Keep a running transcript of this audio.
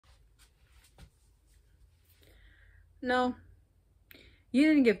No, you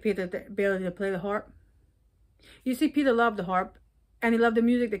didn't give Peter the ability to play the harp. You see, Peter loved the harp, and he loved the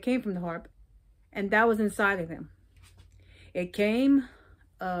music that came from the harp, and that was inside of him. It came,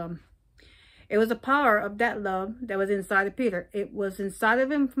 it was the power of that love that was inside of Peter. It was inside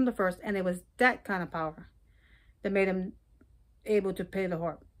of him from the first, and it was that kind of power that made him able to play the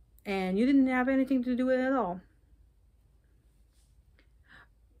harp. And you didn't have anything to do with it at all.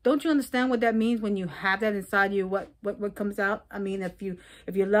 Don't you understand what that means when you have that inside you? What comes out? I mean, if you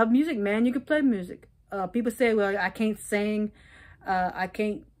love music, man, you can play music. People say, well, I can't sing, I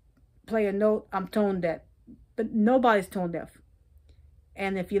can't play a note, I'm tone deaf. But nobody's tone deaf.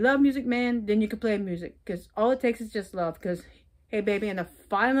 And if you love music, man, then you can play music. Because all it takes is just love. Because, hey, baby, in the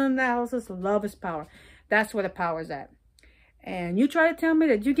final analysis, love is power. That's where the power is at. And you try to tell me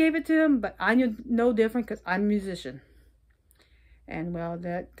that you gave it to him, but I knew no different because I'm a musician. And, well,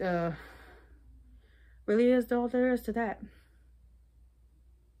 that really is all there is to that.